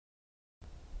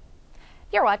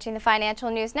You're watching the Financial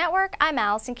News Network. I'm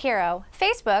Allison Kiro.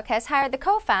 Facebook has hired the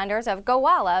co-founders of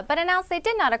Gowalla, but announced they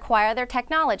did not acquire their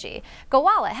technology.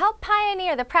 Gowalla helped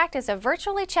pioneer the practice of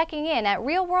virtually checking in at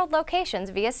real-world locations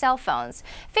via cell phones.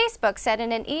 Facebook said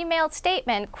in an emailed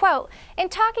statement, quote, "In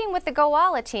talking with the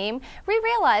Gowalla team, we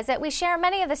realized that we share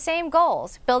many of the same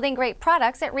goals, building great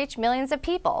products that reach millions of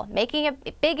people, making a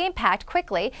big impact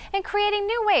quickly, and creating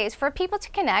new ways for people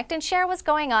to connect and share what's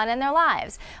going on in their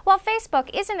lives. While Facebook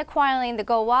isn't acquiring the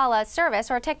Gowalla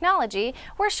service or technology,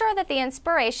 we're sure that the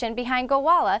inspiration behind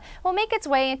Gowalla will make its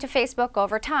way into Facebook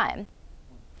over time."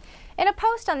 In a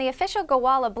post on the official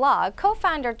Gowalla blog,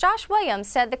 co-founder Josh Williams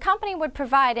said the company would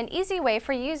provide an easy way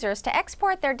for users to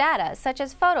export their data, such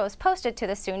as photos posted to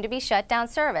the soon-to-be-shut-down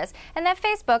service, and that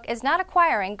Facebook is not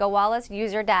acquiring Gowalla's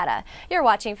user data. You're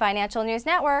watching Financial News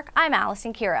Network. I'm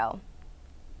Allison Kiro.